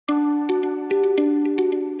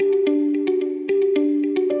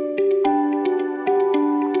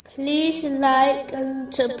like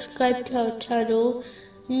and subscribe to our channel.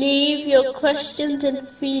 Leave your questions and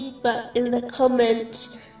feedback in the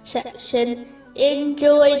comments section.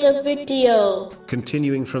 Enjoy the video.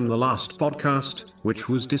 Continuing from the last podcast, which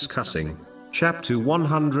was discussing chapter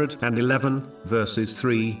 111, verses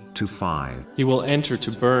 3 to 5. He will enter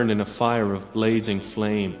to burn in a fire of blazing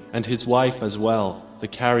flame, and his wife as well, the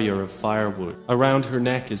carrier of firewood. Around her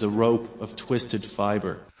neck is a rope of twisted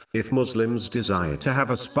fiber. If Muslims desire to have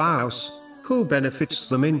a spouse who benefits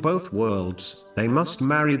them in both worlds, they must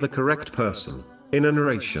marry the correct person. In a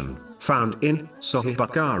narration found in Sahih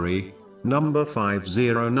Bukhari, number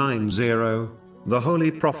 5090, the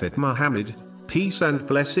Holy Prophet Muhammad, peace and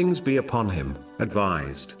blessings be upon him,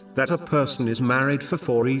 advised that a person is married for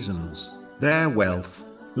 4 reasons: their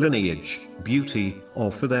wealth, lineage, beauty,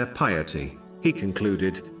 or for their piety. He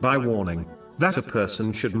concluded by warning that a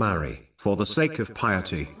person should marry for the sake of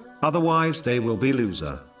piety, otherwise they will be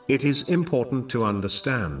loser. It is important to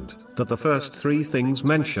understand that the first 3 things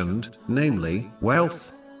mentioned, namely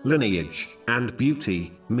wealth, lineage, and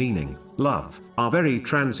beauty, meaning love, are very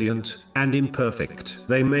transient and imperfect.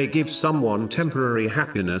 They may give someone temporary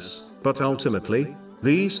happiness, but ultimately,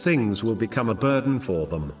 these things will become a burden for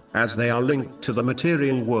them, as they are linked to the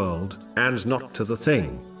material world, and not to the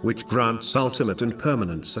thing which grants ultimate and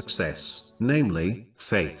permanent success, namely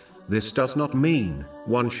faith. This does not mean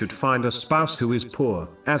one should find a spouse who is poor,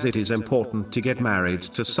 as it is important to get married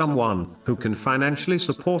to someone who can financially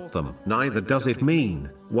support them. Neither does it mean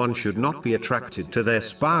one should not be attracted to their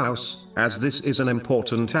spouse, as this is an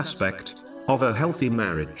important aspect of a healthy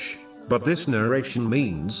marriage. But this narration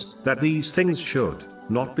means that these things should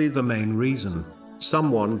not be the main reason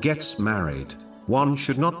someone gets married. One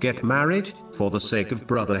should not get married for the sake of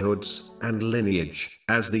brotherhoods and lineage,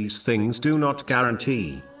 as these things do not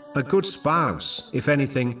guarantee a good spouse. If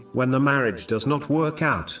anything, when the marriage does not work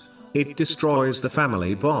out, it destroys the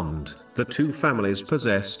family bond the 2 families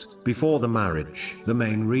possessed before the marriage. The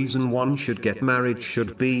main reason one should get married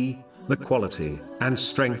should be the quality and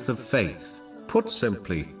strength of faith. Put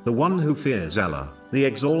simply, the one who fears Allah, the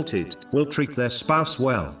Exalted, will treat their spouse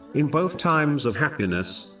well in both times of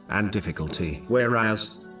happiness and difficulty,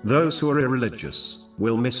 whereas those who are irreligious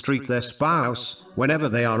will mistreat their spouse whenever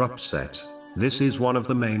they are upset. This is one of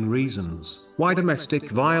the main reasons why domestic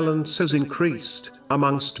violence has increased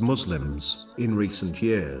amongst Muslims in recent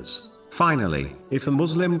years. Finally, if a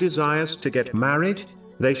Muslim desires to get married,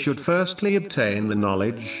 they should firstly obtain the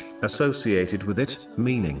knowledge associated with it,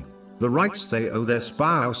 meaning the rights they owe their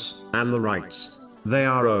spouse, and the rights they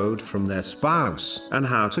are owed from their spouse, and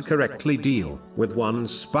how to correctly deal with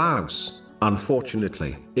one's spouse.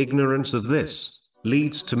 Unfortunately, ignorance of this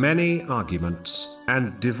leads to many arguments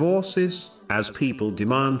and divorces, as people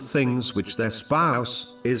demand things which their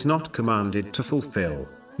spouse is not commanded to fulfill.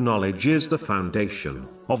 Knowledge is the foundation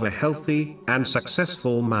of a healthy and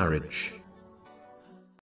successful marriage.